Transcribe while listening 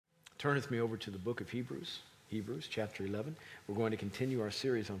Turn with me over to the book of Hebrews, Hebrews chapter 11. We're going to continue our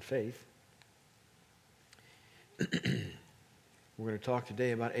series on faith. We're going to talk today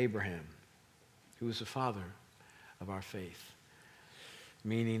about Abraham, who is the father of our faith,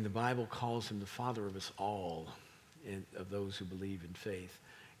 meaning the Bible calls him the father of us all, of those who believe in faith,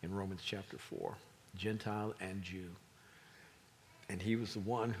 in Romans chapter 4, Gentile and Jew. And he was the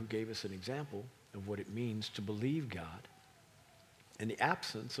one who gave us an example of what it means to believe God in the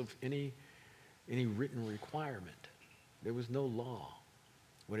absence of any written requirement. There was no law.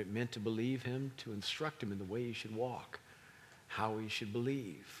 What it meant to believe him, to instruct him in the way he should walk, how he should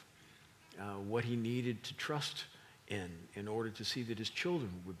believe, what he needed to trust in order to see that his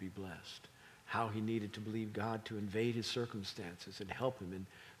children would be blessed, how he needed to believe God to invade his circumstances and help him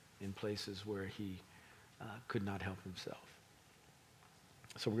in places where he could not help himself.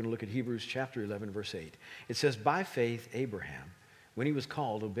 So we're going to look at Hebrews chapter 11, verse 8. It says, "By faith Abraham, when he was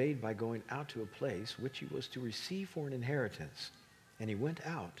called, obeyed by going out to a place which he was to receive for an inheritance. And he went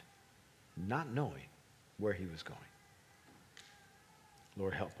out, not knowing where he was going."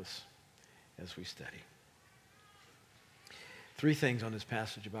 Lord, help us as we study. Three things on this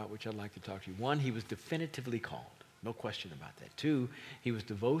passage about which I'd like to talk to you. One, he was definitively called. No question about that. Two, he was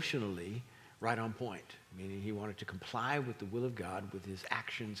devotionally right on point, meaning he wanted to comply with the will of God with his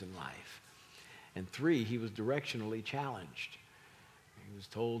actions in life. And three, he was directionally challenged. He was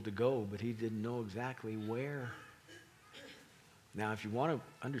told to go, but he didn't know exactly where. Now, if you want to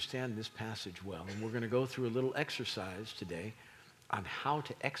understand this passage well, and we're going to go through a little exercise today on how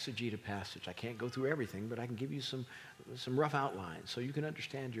to exegete a passage. I can't go through everything, but I can give you some rough outlines so you can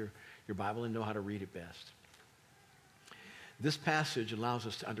understand your Bible and know how to read it best. This passage allows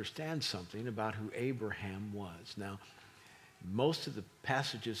us to understand something about who Abraham was. Now, most of the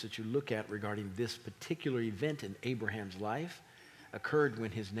passages that you look at regarding this particular event in Abraham's life occurred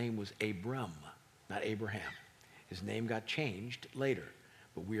when his name was Abram, not Abraham. His name got changed later,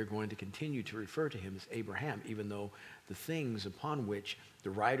 but we are going to continue to refer to him as Abraham, even though the things upon which the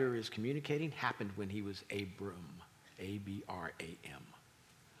writer is communicating happened when he was Abram, A-B-R-A-M.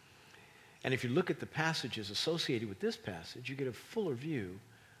 And if you look at the passages associated with this passage, you get a fuller view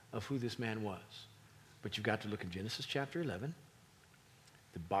of who this man was. But you've got to look in Genesis chapter 11,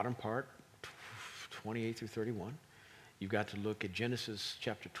 the bottom part, 28 through 31. You've got to look at Genesis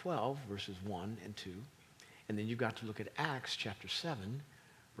chapter 12, verses 1 and 2. And then you've got to look at Acts chapter 7,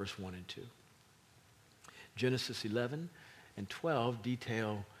 verse 1 and 2. Genesis 11 and 12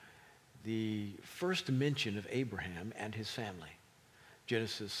 detail the first mention of Abraham and his family.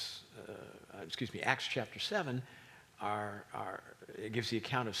 Acts chapter 7 it gives the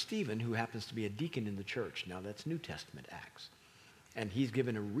account of Stephen, who happens to be a deacon in the church. Now that's New Testament Acts. And he's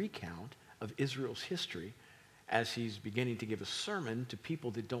given a recount of Israel's history as he's beginning to give a sermon to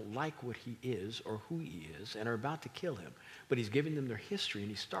people that don't like what he is or who he is and are about to kill him. But he's giving them their history,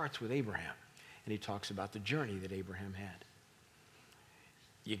 and he starts with Abraham. And he talks about the journey that Abraham had.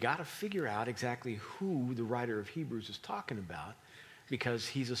 You got to figure out exactly who the writer of Hebrews is talking about, because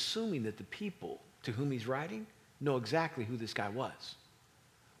he's assuming that the people to whom he's writing know exactly who this guy was.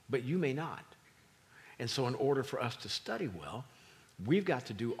 But you may not. And so in order for us to study well, we've got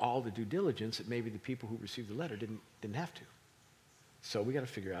to do all the due diligence that maybe the people who received the letter didn't have to. So we got to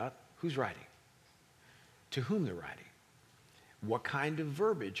figure out who's writing, to whom they're writing. What kind of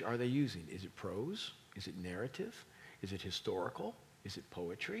verbiage are they using? Is it prose? Is it narrative? Is it historical? Is it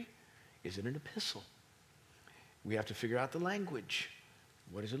poetry? Is it an epistle? We have to figure out the language.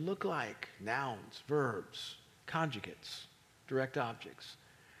 What does it look like? Nouns, verbs, conjugates, direct objects.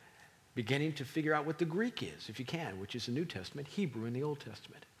 Beginning to figure out what the Greek is, if you can, which is the New Testament, Hebrew in the Old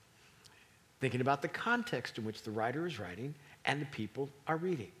Testament. Thinking about the context in which the writer is writing and the people are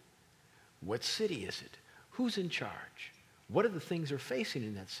reading. What city is it? Who's in charge? What are the things they're facing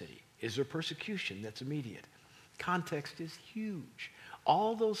in that city? Is there persecution that's immediate? Context is huge.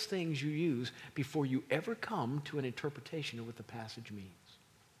 All those things you use before you ever come to an interpretation of what the passage means.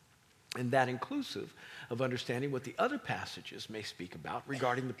 And that inclusive of understanding what the other passages may speak about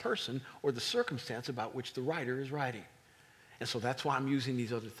regarding the person or the circumstance about which the writer is writing. And so that's why I'm using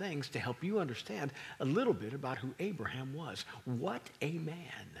these other things to help you understand a little bit about who Abraham was. What a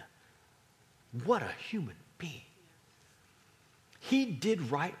man. What a human being. He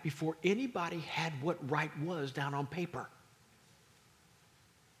did right before anybody had what right was down on paper.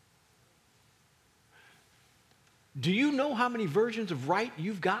 Do you know how many versions of right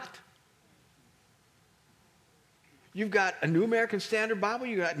you've got? You've got a New American Standard Bible,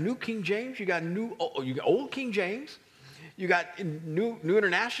 you got New King James, you got Old King James, you got New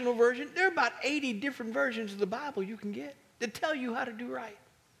International Version. There are about 80 different versions of the Bible you can get that tell you how to do right.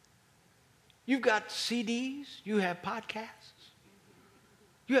 You've got CDs. You have podcasts.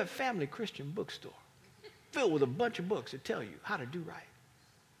 You have Family Christian Bookstore filled with a bunch of books that tell you how to do right.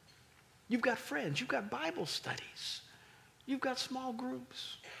 You've got friends. You've got Bible studies. You've got small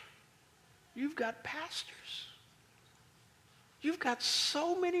groups. You've got pastors. You've got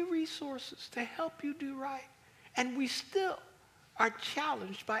so many resources to help you do right. And we still are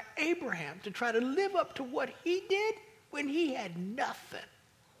challenged by Abraham to try to live up to what he did when he had nothing.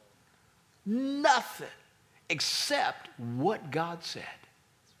 Nothing except what God said.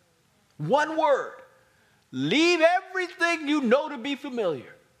 One word. Leave everything you know to be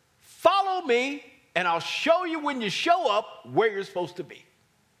familiar. Follow me, and I'll show you when you show up where you're supposed to be.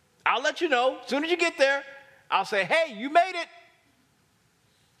 I'll let you know. As soon as you get there, I'll say, hey, you made it.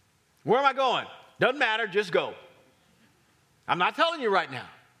 Where am I going? Doesn't matter. Just go. I'm not telling you right now.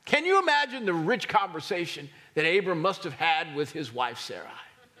 Can you imagine the rich conversation that Abram must have had with his wife, Sarai?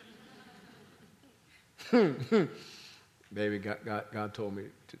 Baby, God told me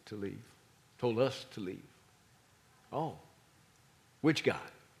to leave. Told us to leave. Oh, which God?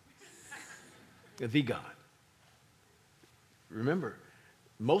 The God. Remember,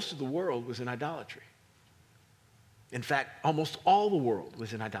 most of the world was in idolatry. In fact, almost all the world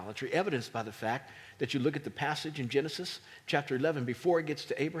was in idolatry, evidenced by the fact that you look at the passage in Genesis chapter 11 before it gets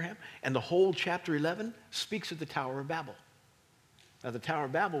to Abraham, and the whole chapter 11 speaks of the Tower of Babel. Now, the Tower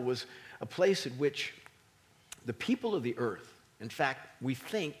of Babel was a place in which the people of the earth, in fact, we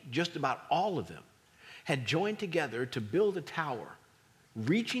think just about all of them, had joined together to build a tower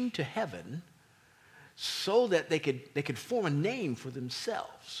reaching to heaven so that they could form a name for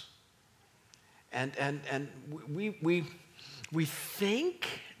themselves. And we think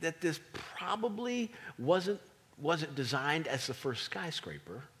that this probably wasn't designed as the first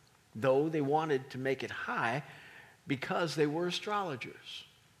skyscraper, though they wanted to make it high because they were astrologers.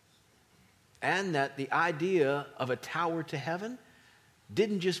 And that the idea of a tower to heaven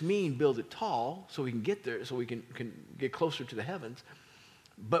didn't just mean build it tall so we can get there, so we can get closer to the heavens,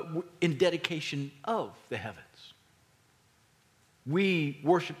 but in dedication of the heavens. We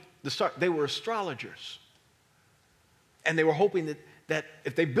worship the star. They were astrologers. And they were hoping that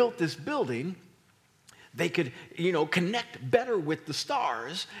if they built this building, they could, connect better with the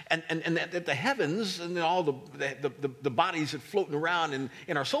stars and that the heavens and all the bodies that floating around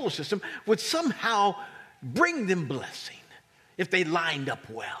in our solar system would somehow bring them blessing if they lined up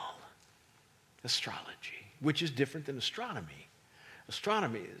well. Astrology, which is different than astronomy.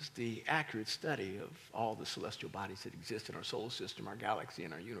 Astronomy is the accurate study of all the celestial bodies that exist in our solar system, our galaxy,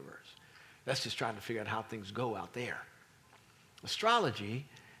 and our universe. That's just trying to figure out how things go out there. Astrology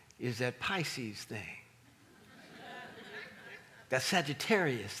is that Pisces thing, that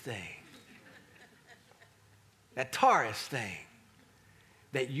Sagittarius thing, that Taurus thing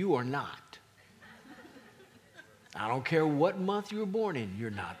that you are not. I don't care what month you were born in,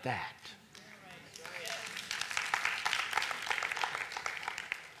 you're not that.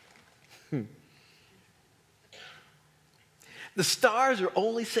 The stars are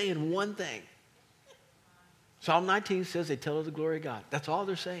only saying one thing. Psalm 19 says they tell of the glory of God. That's all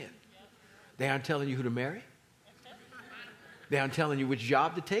they're saying. They aren't telling you who to marry. They aren't telling you which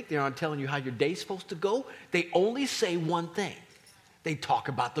job to take. They aren't telling you how your day's supposed to go. They only say one thing. They talk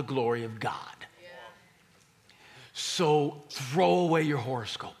about the glory of God. So throw away your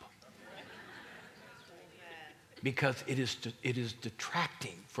horoscope. Because it is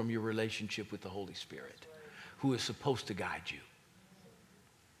detracting from your relationship with the Holy Spirit, who is supposed to guide you.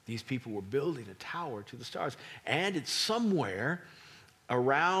 These people were building a tower to the stars. And it's somewhere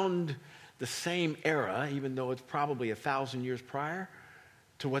around the same era, even though it's probably 1,000 years prior,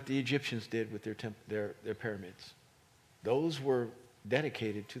 to what the Egyptians did with their pyramids. Those were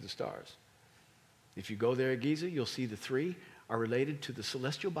dedicated to the stars. If you go there at Giza, you'll see the three are related to the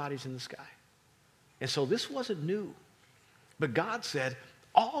celestial bodies in the sky. And so this wasn't new. But God said,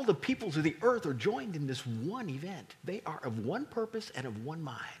 all the peoples of the earth are joined in this one event. They are of one purpose and of one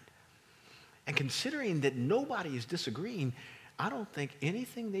mind. And considering that nobody is disagreeing, I don't think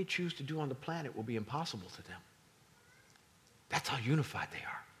anything they choose to do on the planet will be impossible to them. That's how unified they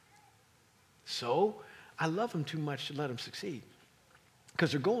are. So I love them too much to let them succeed,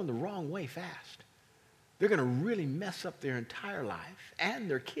 because they're going the wrong way fast. They're going to really mess up their entire life and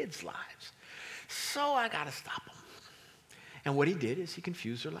their kids' lives. So I got to stop them. And what he did is he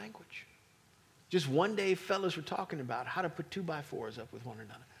confused their language. Just one day, fellas were talking about how to put 2x4s up with one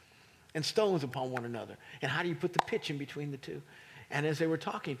another and stones upon one another. And how do you put the pitch in between the two? And as they were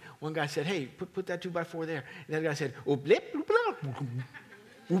talking, one guy said, hey, put that 2x4 there. And the other guy said,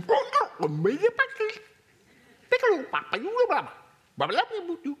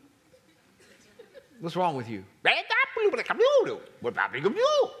 What's wrong with you?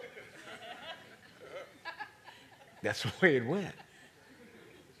 That's the way it went.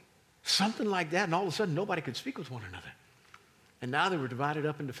 Something like that, and all of a sudden nobody could speak with one another. And now they were divided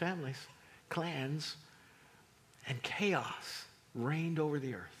up into families, clans, and chaos reigned over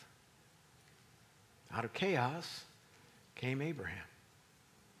the earth. Out of chaos came Abraham.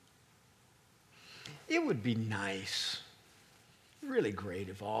 It would be nice, really great,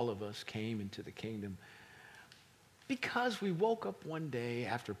 if all of us came into the kingdom because we woke up one day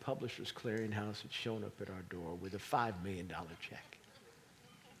after Publishers Clearinghouse had shown up at our door with a $5 million check.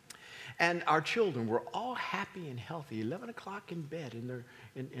 And our children were all happy and healthy, 11 o'clock in bed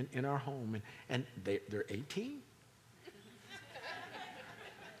in our home, and they're 18.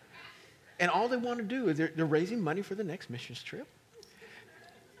 And all they want to do is they're raising money for the next missions trip.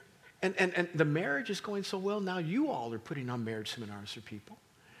 And the marriage is going so well. Now you all are putting on marriage seminars for people.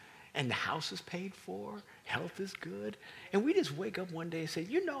 And the house is paid for. Health is good. And we just wake up one day and say,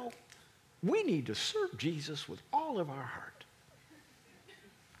 you know, we need to serve Jesus with all of our heart.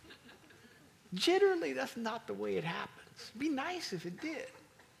 Generally, that's not the way it happens. It'd be nice if it did.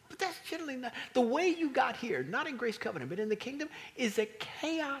 But that's generally not. The way you got here, not in Grace Covenant, but in the kingdom, is that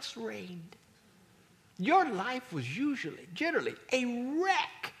chaos reigned. Your life was generally, a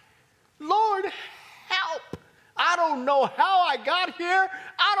wreck. Lord, help. I don't know how I got here.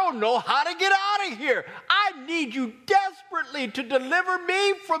 I don't know how to get out of here. I need you desperately to deliver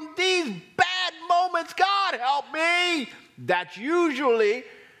me from these bad moments. God, help me. That's usually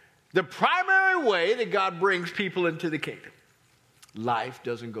the primary way that God brings people into the kingdom. Life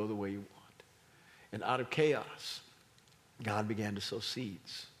doesn't go the way you want. And out of chaos, God began to sow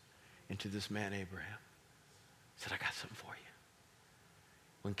seeds into this man Abraham. He said, I got something for you.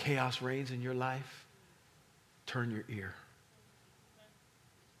 When chaos reigns in your life, turn your ear.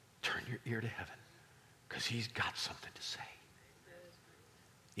 Turn your ear to heaven, because he's got something to say.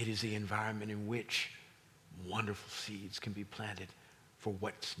 It is the environment in which wonderful seeds can be planted for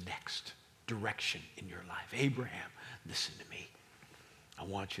what's next, direction in your life. Abraham, listen to me. I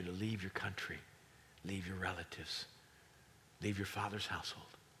want you to leave your country, leave your relatives, leave your father's household,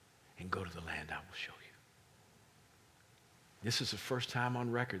 and go to the land I will show you. This is the first time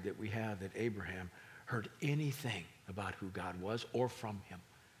on record that we have that Abraham heard anything about who God was or from him.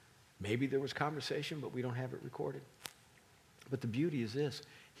 Maybe there was conversation, but we don't have it recorded. But the beauty is this: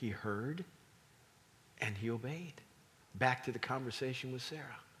 he heard and he obeyed. Back to the conversation with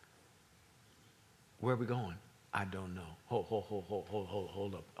Sarah. Where are we going? I don't know.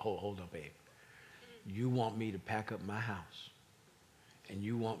 Hold up, Abe. You want me to pack up my house, and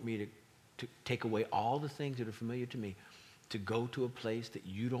you want me to take away all the things that are familiar to me, to go to a place that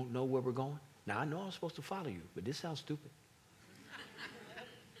you don't know where we're going? Now, I know I'm supposed to follow you, but this sounds stupid.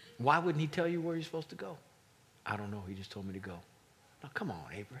 Why wouldn't he tell you where you're supposed to go? I don't know. He just told me to go. Now, come on,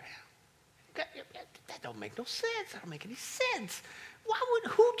 Abraham. That don't make no sense. That don't make any sense.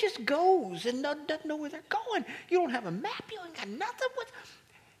 Who just goes and doesn't know where they're going? You don't have a map. You ain't got nothing.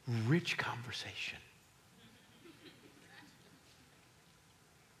 Rich conversation.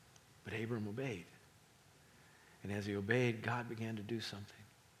 But Abram obeyed. And as he obeyed, God began to do something.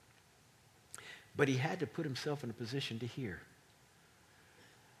 But he had to put himself in a position to hear.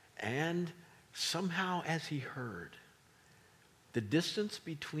 And somehow as he heard, the distance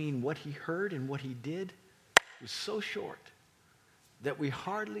between what he heard and what he did was so short that we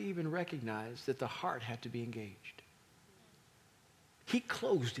hardly even recognized that the heart had to be engaged. He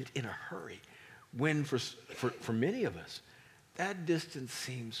closed it in a hurry when for many of us, that distance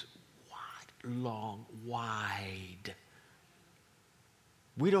seems wide.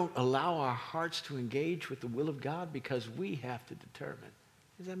 We don't allow our hearts to engage with the will of God because we have to determine.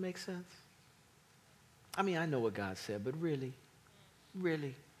 Does that make sense? I mean, I know what God said, but really?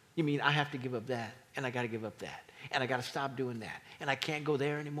 You mean I have to give up that, and I got to give up that, and I got to stop doing that, and I can't go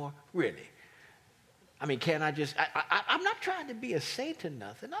there anymore? Really? I mean, can't I just, I'm not trying to be a saint or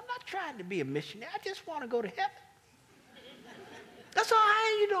nothing. I'm not trying to be a missionary. I just want to go to heaven. That's all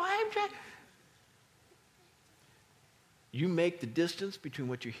I am trying. You make the distance between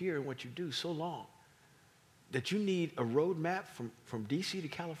what you hear and what you do so long that you need a road map from D.C. to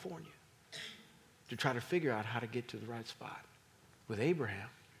California to try to figure out how to get to the right spot. With Abraham,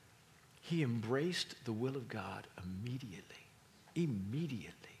 he embraced the will of God immediately.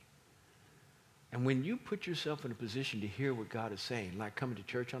 And when you put yourself in a position to hear what God is saying, like coming to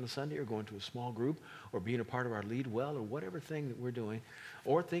church on a Sunday or going to a small group or being a part of our Lead Well or whatever thing that we're doing,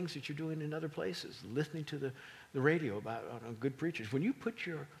 or things that you're doing in other places, listening to the radio about good preachers, when you put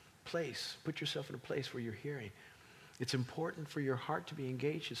yourself in a place where you're hearing, It's important for your heart to be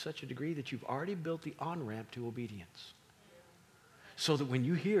engaged to such a degree that you've already built the on-ramp to obedience. So that when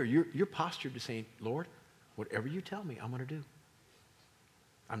you hear, you're postured to saying, Lord, whatever you tell me, I'm going to do.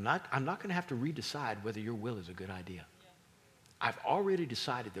 I'm not going to have to redecide whether your will is a good idea. I've already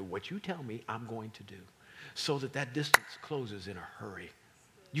decided that what you tell me, I'm going to do. So that distance closes in a hurry.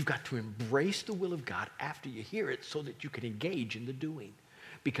 You've got to embrace the will of God after you hear it so that you can engage in the doing.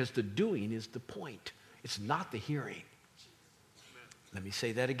 Because the doing is the point. It's not the hearing. Let me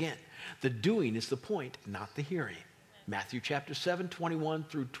say that again. The doing is the point, not the hearing. Matthew chapter 7, 21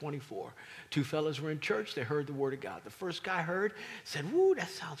 through 24. Two fellows were in church. They heard the word of God. The first guy heard, said, woo, that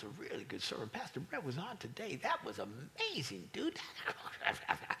sounds a really good sermon. Pastor Brett was on today. That was amazing, dude.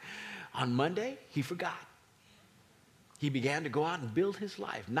 On Monday, he forgot. He began to go out and build his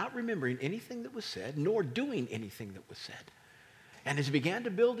life, not remembering anything that was said, nor doing anything that was said. And as he began to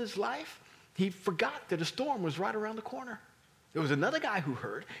build his life, he forgot that a storm was right around the corner. There was another guy who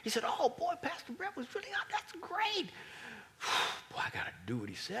heard. He said, oh, boy, Pastor Brett was really on. That's great. Boy, I got to do what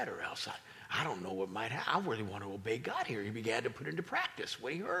he said or else I don't know what might happen. I really want to obey God here. He began to put into practice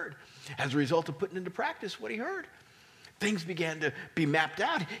what he heard. As a result of putting into practice what he heard, things began to be mapped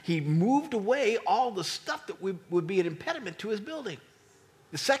out. He moved away all the stuff that would be an impediment to his building.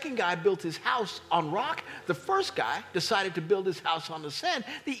 The second guy built his house on rock. The first guy decided to build his house on the sand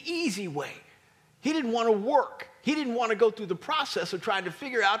the easy way. He didn't want to work. He didn't want to go through the process of trying to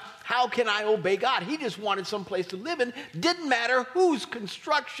figure out how can I obey God. He just wanted some place to live in. Didn't matter whose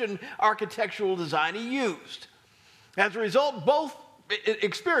construction architectural design he used. As a result, both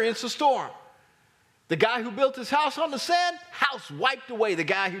experienced a storm. The guy who built his house on the sand, house wiped away. The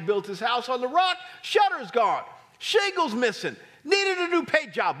guy who built his house on the rock, shutter's gone. Shingles missing. Needed a new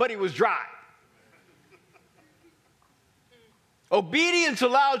paint job, but he was dry. Obedience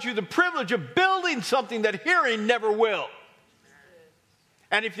allows you the privilege of building something that hearing never will.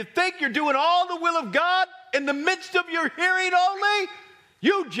 And if you think you're doing all the will of God in the midst of your hearing only,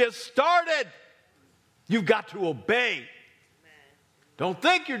 you just started. You've got to obey. Don't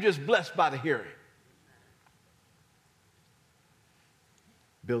think you're just blessed by the hearing.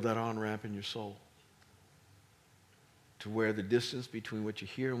 Build that on-ramp in your soul to where the distance between what you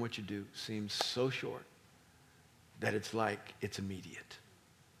hear and what you do seems so short that it's like it's immediate.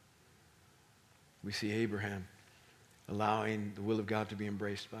 We see Abraham allowing the will of God to be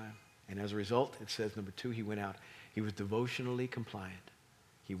embraced by him. And as a result, it says, number 2, he went out. He was devotionally compliant.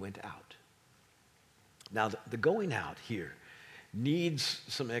 He went out. Now, the going out here needs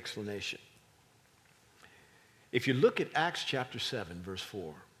some explanation. If you look at Acts chapter 7, verse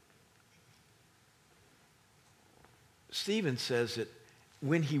 4, Stephen says that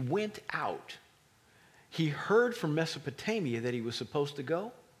when he went out, he heard from Mesopotamia that he was supposed to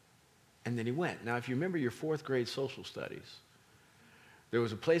go, and then he went. Now, if you remember your 4th grade social studies, there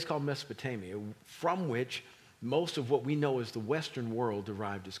was a place called Mesopotamia from which most of what we know as the Western world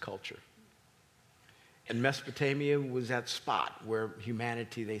derived its culture. And Mesopotamia was that spot where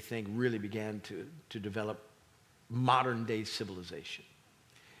humanity, they think, really began to develop modern-day civilization.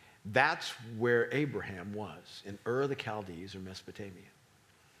 That's where Abraham was, in Ur of the Chaldees, or Mesopotamia.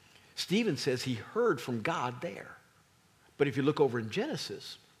 Stephen says he heard from God there. But if you look over in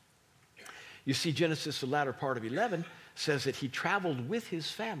Genesis, you see Genesis, the latter part of 11, says that he traveled with his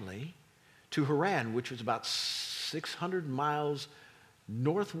family to Haran, which was about 600 miles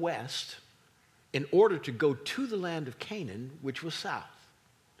northwest, in order to go to the land of Canaan, which was south.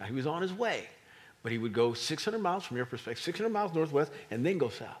 Now, he was on his way, but he would go 600 miles from your perspective, 600 miles northwest, and then go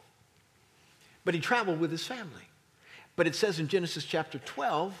south. But he traveled with his family. But it says in Genesis chapter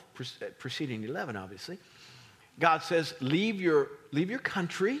 12, preceding 11, obviously, God says, leave your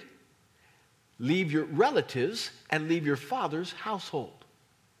country, leave your relatives, and leave your father's household,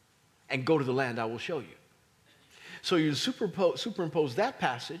 and go to the land I will show you. So you superimpose that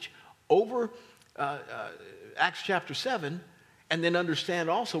passage over Acts chapter 7, and then understand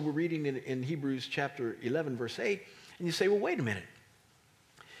also, we're reading in Hebrews chapter 11, verse 8, and you say, well, wait a minute.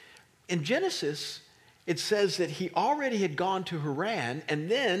 In Genesis, it says that he already had gone to Haran, and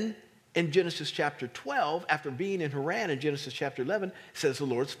then in Genesis chapter 12, after being in Haran in Genesis chapter 11, it says the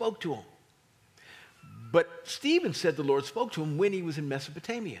Lord spoke to him. But Stephen said the Lord spoke to him when he was in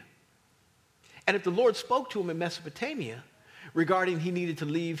Mesopotamia. And if the Lord spoke to him in Mesopotamia regarding he needed to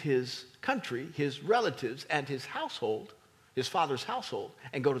leave his country, his relatives, and his household, his father's household,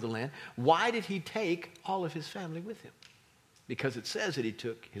 and go to the land, why did he take all of his family with him? Because it says that he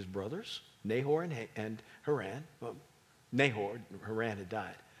took his brothers, Nahor and Haran. Well, Haran had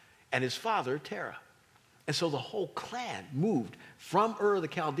died. And his father, Terah. And so the whole clan moved from Ur of the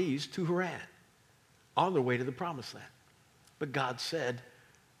Chaldees to Haran. on their way to the promised land. But God said,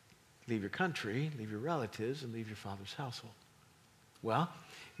 leave your country, leave your relatives, and leave your father's household. Well,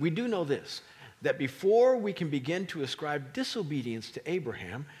 we do know this, that before we can begin to ascribe disobedience to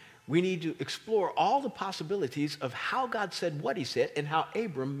Abraham, we need to explore all the possibilities of how God said what he said and how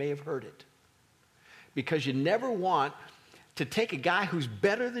Abram may have heard it. Because you never want to take a guy who's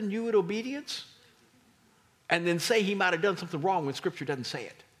better than you at obedience and then say he might have done something wrong when Scripture doesn't say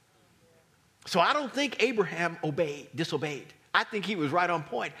it. So I don't think Abraham disobeyed. I think he was right on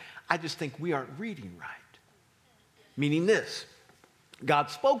point. I just think we aren't reading right. Meaning this, God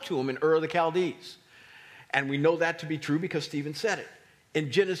spoke to him in Ur of the Chaldees. And we know that to be true because Stephen said it. In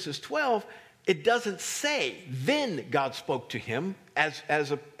Genesis 12, it doesn't say, then God spoke to him as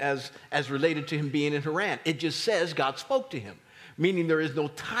related to him being in Haran. It just says God spoke to him, meaning there is no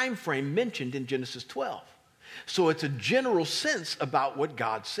time frame mentioned in Genesis 12. So it's a general sense about what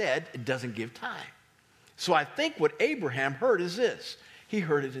God said. It doesn't give time. So I think what Abraham heard is this. He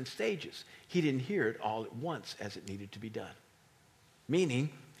heard it in stages. He didn't hear it all at once as it needed to be done. Meaning,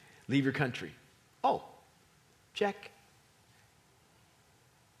 leave your country. Oh, check.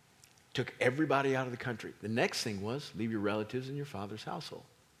 Took everybody out of the country. The next thing was, leave your relatives and your father's household.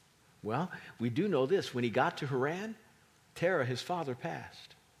 Well, we do know this. When he got to Haran, Terah, his father,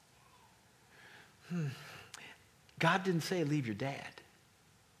 passed. God didn't say, leave your dad.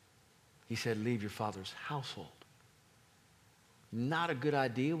 He said, leave your father's household. Not a good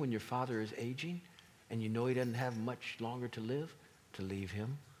idea when your father is aging and you know he doesn't have much longer to live, to leave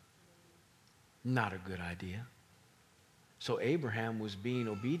him. Not a good idea. So Abraham was being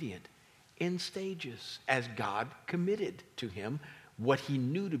obedient in stages as God committed to him what he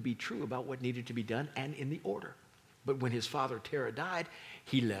knew to be true about what needed to be done and in the order. But when his father Terah died,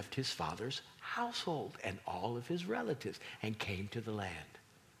 he left his father's household and all of his relatives and came to the land.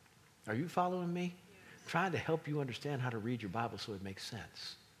 Are you following me? I'm trying to help you understand how to read your Bible so it makes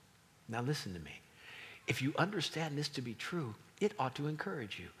sense. Now listen to me. If you understand this to be true, it ought to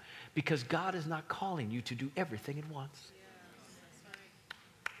encourage you because God is not calling you to do everything at once.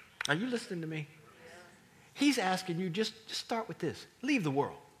 Are you listening to me? He's asking you, just start with this. Leave the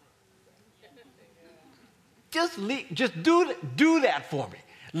world. Just do that for me.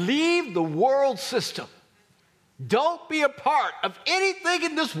 Leave the world system. Don't be a part of anything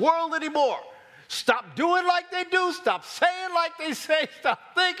in this world anymore. Stop doing like they do. Stop saying like they say. Stop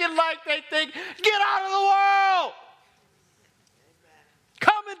thinking like they think. Get out of the world.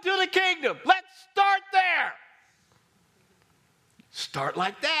 Come into the kingdom. Let's start there. Start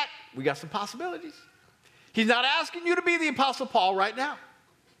like that. We got some possibilities. He's not asking you to be the Apostle Paul right now.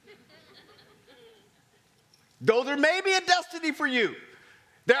 Though there may be a destiny for you,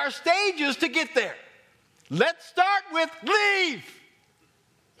 there are stages to get there. Let's start with leave.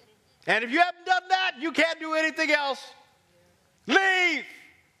 And if you haven't done that, you can't do anything else. Leave.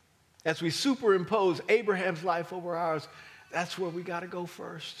 As we superimpose Abraham's life over ours, that's where we got to go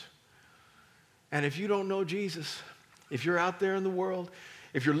first. And if you don't know Jesus, if you're out there in the world,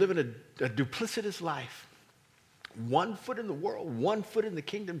 if you're living a duplicitous life, 1 foot in the world, 1 foot in the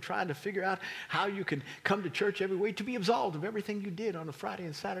kingdom, trying to figure out how you can come to church every week to be absolved of everything you did on a Friday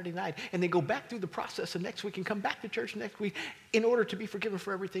and Saturday night, and then go back through the process of next week and come back to church next week in order to be forgiven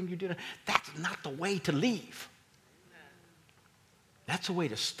for everything you did. That's not the way to leave. That's a way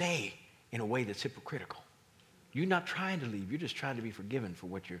to stay in a way that's hypocritical. You're not trying to leave. You're just trying to be forgiven for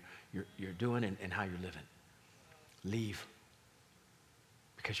what you're doing and how you're living. Leave.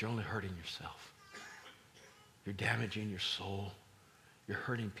 Because you're only hurting yourself. You're damaging your soul. You're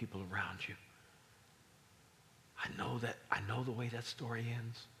hurting people around you. I know the way that story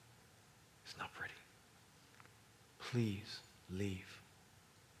ends. It's not pretty. Please leave.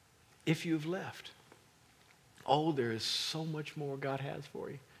 If you've left, there is so much more God has for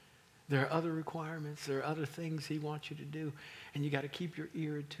you. There are other requirements. There are other things he wants you to do. And you got to keep your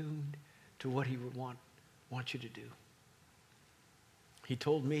ear attuned to what he would want you to do. He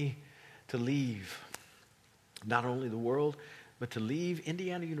told me to leave not only the world, but to leave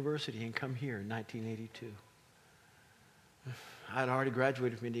Indiana University and come here in 1982. I had already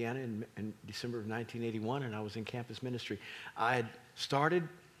graduated from Indiana in December of 1981, and I was in campus ministry. I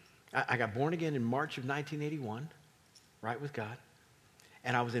got born again in March of 1981, right with God,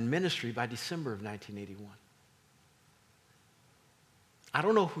 and I was in ministry by December of 1981. I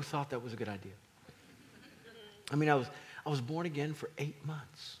don't know who thought that was a good idea. I mean, I was born again for 8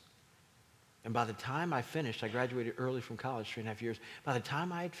 months. And by the time I finished, I graduated early from college, 3.5 years. By the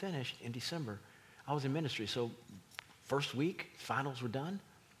time I had finished in December, I was in ministry. So first week, finals were done.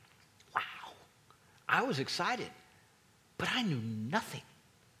 Wow. I was excited, but I knew nothing.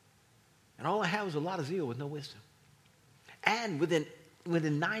 And all I had was a lot of zeal with no wisdom. And within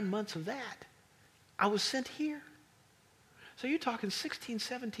 9 months of that, I was sent here. So you're talking 16,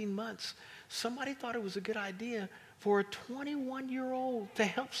 17 months. Somebody thought it was a good idea for a 21-year-old to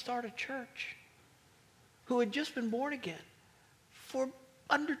help start a church who had just been born again for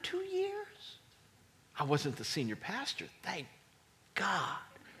under 2 years. I wasn't the senior pastor, thank God.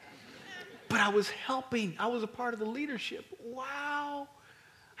 But I was helping. I was a part of the leadership. Wow.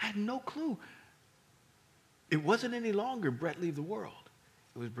 I had no clue. It wasn't any longer Brett, leave the world.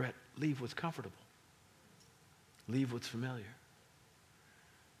 It was Brett, leave what's comfortable. Leave what's familiar.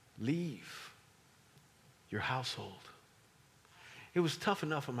 Leave your household. It was tough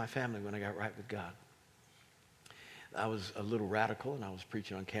enough on my family when I got right with God. I was a little radical, and I was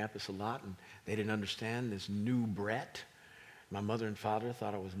preaching on campus a lot, and they didn't understand this new Brett. My mother and father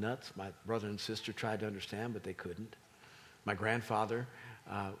thought I was nuts. My brother and sister tried to understand, but they couldn't. My grandfather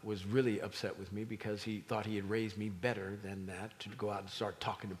was really upset with me because he thought he had raised me better than that, to go out and start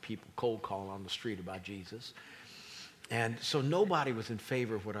talking to people, cold call on the street about Jesus. And so nobody was in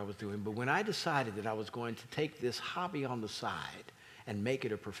favor of what I was doing. But when I decided that I was going to take this hobby on the side and make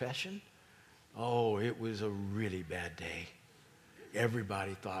it a profession, oh, it was a really bad day.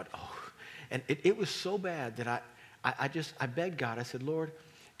 Everybody thought, oh. And it was so bad that I begged God. I said, Lord,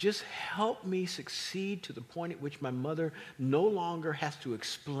 just help me succeed to the point at which my mother no longer has to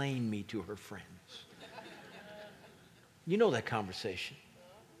explain me to her friends. You know that conversation.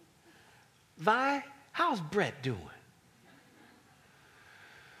 Vi, how's Brett doing?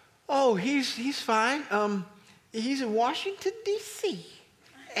 Oh, he's fine. He's in Washington, D.C.,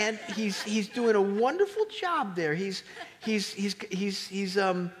 and he's doing a wonderful job there. He's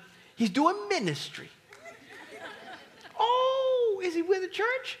doing ministry. Oh, is he with the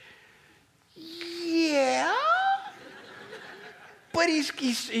church? Yeah. But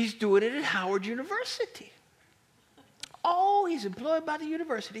he's doing it at Howard University. Oh, he's employed by the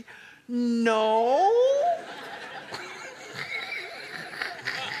university. No.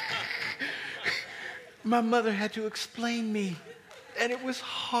 My mother had to explain me, and it was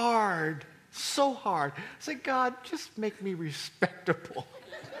hard, so hard. I said, God, just make me respectable.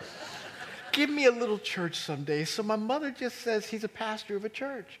 Give me a little church someday. So my mother just says he's a pastor of a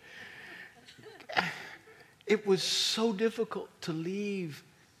church. It was so difficult to leave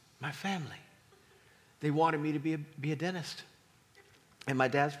my family. They wanted me to be a dentist. And my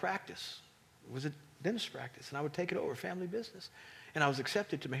dad's practice was a dentist practice, and I would take it over, family business. And I was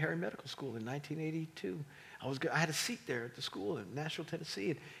accepted to Meharry Medical School in 1982. I had a seat there at the school in Nashville, Tennessee.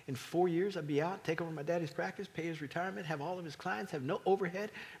 And in 4 years, I'd be out, take over my daddy's practice, pay his retirement, have all of his clients, have no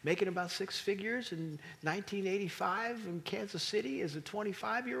overhead, making about 6 figures in 1985 in Kansas City as a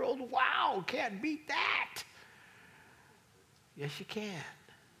 25-year-old. Wow, can't beat that. Yes, you can.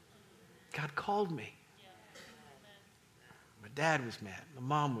 God called me. My dad was mad. My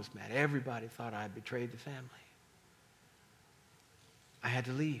mom was mad. Everybody thought I had betrayed the family. I had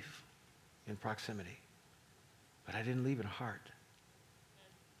to leave in proximity, but I didn't leave in heart.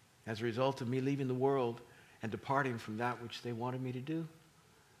 As a result of me leaving the world and departing from that which they wanted me to do,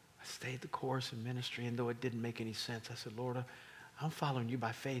 I stayed the course in ministry, and though it didn't make any sense, I said, Lord, I'm following you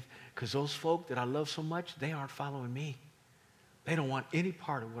by faith, because those folk that I love so much, they aren't following me. They don't want any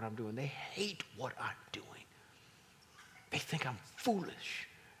part of what I'm doing. They hate what I'm doing. They think I'm foolish.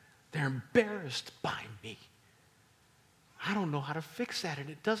 They're embarrassed by me. I don't know how to fix that, and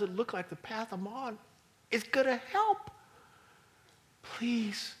it doesn't look like the path I'm on is going to help.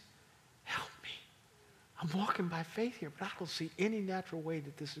 Please help me. I'm walking by faith here, but I don't see any natural way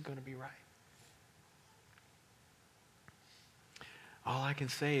that this is going to be right. All I can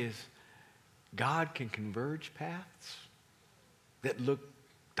say is God can converge paths that look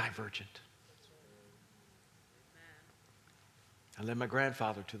divergent. I led my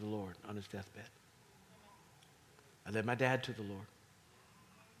grandfather to the Lord on his deathbed. I led my dad to the Lord.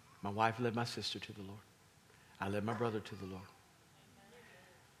 My wife led my sister to the Lord. I led my brother to the Lord.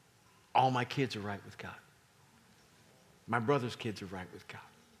 All my kids are right with God. My brother's kids are right with God.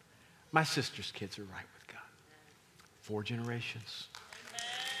 My sister's kids are right with God. 4 generations.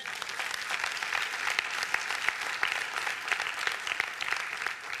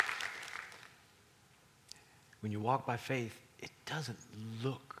 When you walk by faith, it doesn't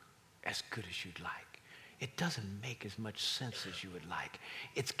look as good as you'd like. It doesn't make as much sense as you would like.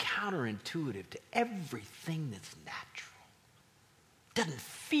 It's counterintuitive to everything that's natural. It doesn't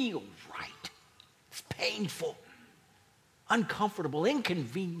feel right. It's painful, uncomfortable,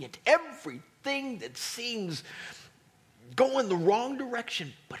 inconvenient, everything that seems going the wrong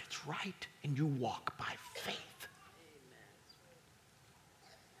direction, but it's right, and you walk by faith.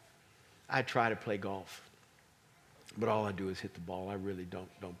 I try to play golf, but all I do is hit the ball. I really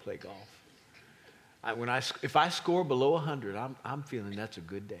don't play golf. If I score below 100, I'm feeling that's a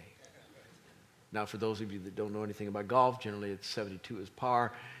good day. Now, for those of you that don't know anything about golf, generally it's 72 is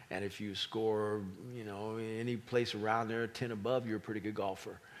par, and if you score, any place around there, 10 above, you're a pretty good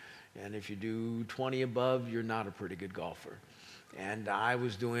golfer. And if you do 20 above, you're not a pretty good golfer. And I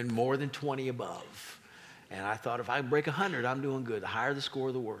was doing more than 20 above. And I thought if I break 100, I'm doing good. The higher the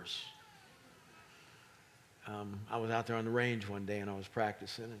score, the worse. I was out there on the range one day and I was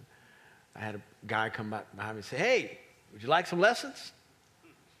practicing, and I had a guy come behind me and say, "Hey, would you like some lessons?"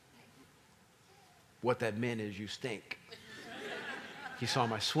 What that meant is you stink. He saw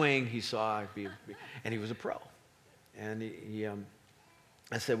my swing, and he was a pro. And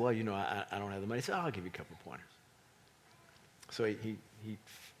I said, "Well, I don't have the money." He said, "I'll give you a couple of pointers." So he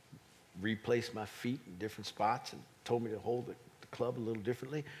replaced my feet in different spots and told me to hold the club a little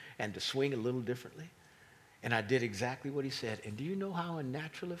differently and to swing a little differently. And I did exactly what he said. And do you know how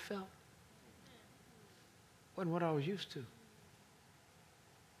unnatural it felt? Wasn't what I was used to.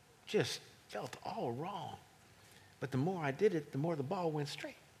 Just felt all wrong. But the more I did it, the more the ball went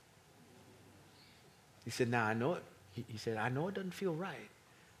straight. He said, "Now I know it." He said, "I know it doesn't feel right,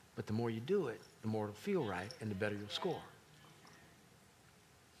 but the more you do it, the more it'll feel right and the better you'll score."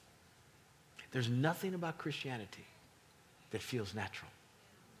 There's nothing about Christianity that feels natural.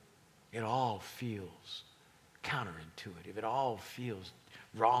 It all feels counterintuitive. It all feels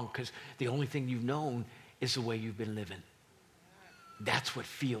wrong because the only thing you've known is the way you've been living. That's what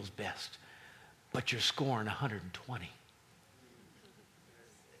feels best. But you're scoring 120.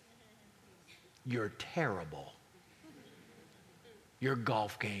 You're terrible. Your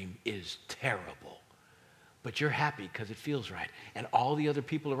golf game is terrible. But you're happy because it feels right. And all the other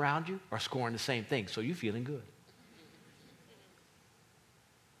people around you are scoring the same thing, so you're feeling good.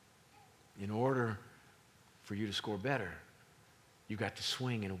 In order for you to score better, you've got to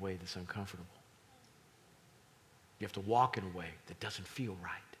swing in a way that's uncomfortable. You have to walk in a way that doesn't feel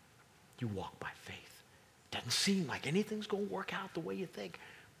right. You walk by faith. Doesn't seem like anything's going to work out the way you think,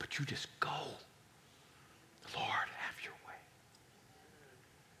 but you just go. "Lord, have your way.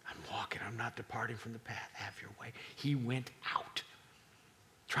 I'm walking. I'm not departing from the path. Have your way." He went out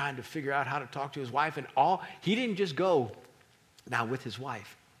trying to figure out how to talk to his wife, and he didn't just go now with his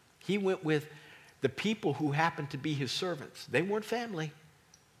wife. He went with the people who happened to be his servants. They weren't family.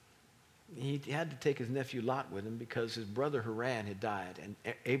 He had to take his nephew Lot with him because his brother Haran had died, and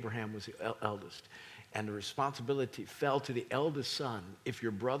Abraham was the eldest. And the responsibility fell to the eldest son. If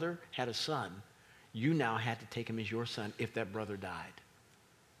your brother had a son, you now had to take him as your son if that brother died.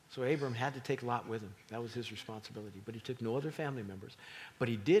 So Abram had to take Lot with him. That was his responsibility. But he took no other family members. But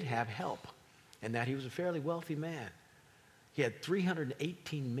he did have help, in that he was a fairly wealthy man. He had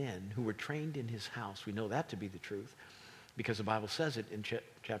 318 men who were trained in his house. We know that to be the truth because the Bible says it in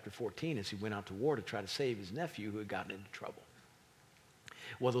chapter 14 as he went out to war to try to save his nephew who had gotten into trouble.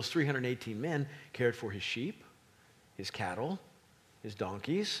 Well, those 318 men cared for his sheep, his cattle, his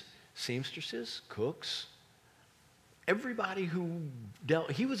donkeys, seamstresses, cooks, everybody who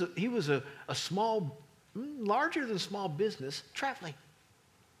dealt. He was a small, larger than small business traveling.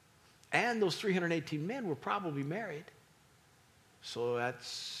 And those 318 men were probably married. So that's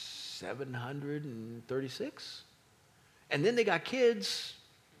 736. And then they got kids.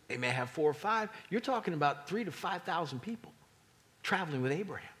 They may have 4 or 5. You're talking about 3,000 to 5,000 people traveling with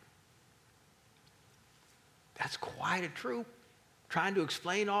Abraham. That's quite a troop. Trying to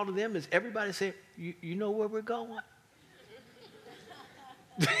explain all to them is everybody say, you know where we're going?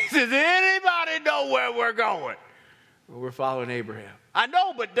 Does anybody know where we're going? Well, we're following Abraham. I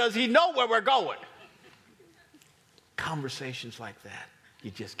know, but does he know where we're going? Conversations like that, you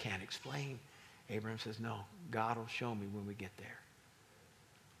just can't explain. Abraham says, "No, God will show me when we get there."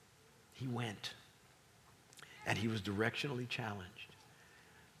 He went, and he was directionally challenged.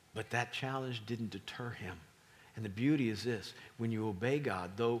 But that challenge didn't deter him. And the beauty is this: when you obey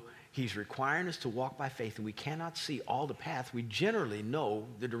God, though he's requiring us to walk by faith and we cannot see all the path, we generally know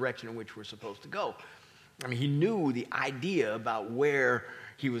the direction in which we're supposed to go. I mean, he knew the idea about where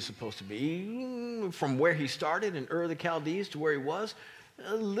he was supposed to be, from where he started in Ur of the Chaldees to where he was,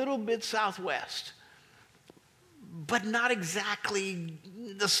 a little bit southwest, but not exactly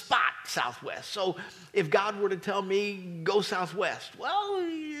the spot southwest. So if God were to tell me, go southwest, well,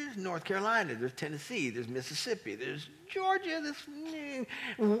 there's North Carolina, there's Tennessee, there's Mississippi, there's Georgia.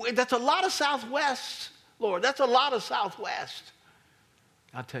 That's a lot of southwest, Lord. That's a lot of southwest.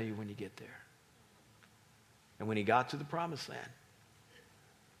 I'll tell you when you get there. And when he got to the promised land,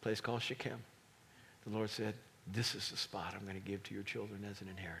 a place called Shechem, the Lord said, "This is the spot I'm going to give to your children as an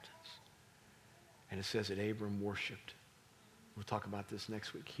inheritance." And it says that Abram worshiped. We'll talk about this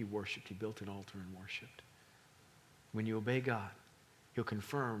next week. He worshiped. He built an altar and worshiped. When you obey God, he'll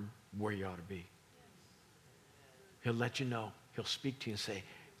confirm where you ought to be. He'll let you know. He'll speak to you and say,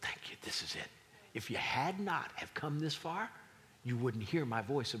 thank you, this is it. If you had not have come this far, you wouldn't hear my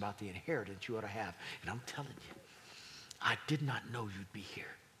voice about the inheritance you ought to have. And I'm telling you, I did not know you'd be here.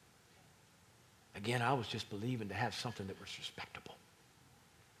 Again, I was just believing to have something that was respectable.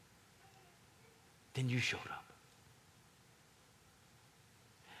 Then you showed up.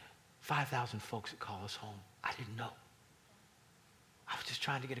 5,000 folks that call us home. I didn't know. I was just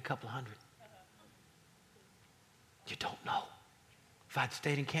trying to get a couple hundred. You don't know. If I'd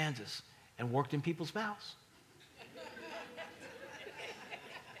stayed in Kansas and worked in people's mouths,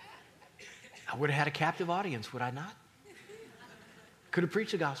 I would have had a captive audience, would I not? Could have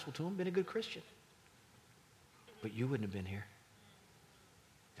preached the gospel to them, been a good Christian. But you wouldn't have been here.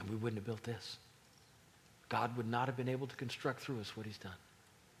 And we wouldn't have built this. God would not have been able to construct through us what he's done.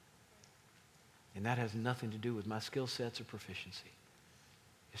 And that has nothing to do with my skill sets or proficiency.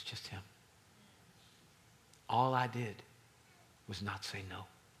 It's just him. All I did was not say no.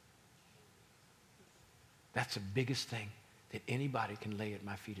 That's the biggest thing that anybody can lay at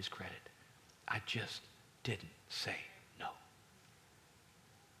my feet as credit. I just didn't say no.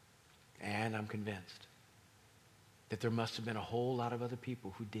 And I'm convinced that there must have been a whole lot of other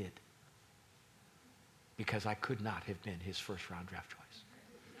people who did, because I could not have been his first round draft choice.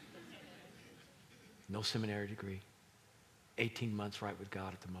 No seminary degree, 18 months right with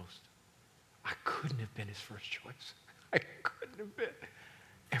God at the most. I couldn't have been his first choice. I couldn't have been.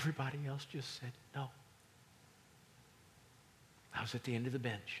 Everybody else just said no. I was at the end of the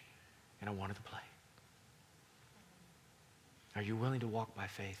bench, and I wanted to play. Are you willing to walk by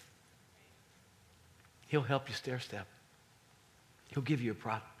faith? He'll help you stair step. He'll give you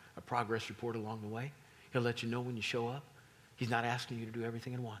a progress report along the way. He'll let you know when you show up. He's not asking you to do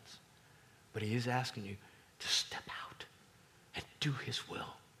everything at once, but he is asking you to step out and do his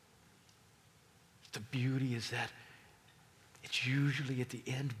will. The beauty is that it's usually at the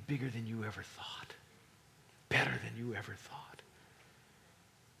end bigger than you ever thought, better than you ever thought.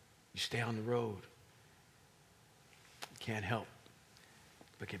 You stay on the road. You can't help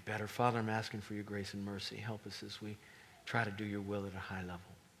but get better. Father, I'm asking for your grace and mercy. Help us as we try to do your will at a high level.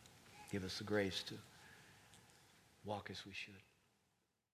 Give us the grace to walk as we should.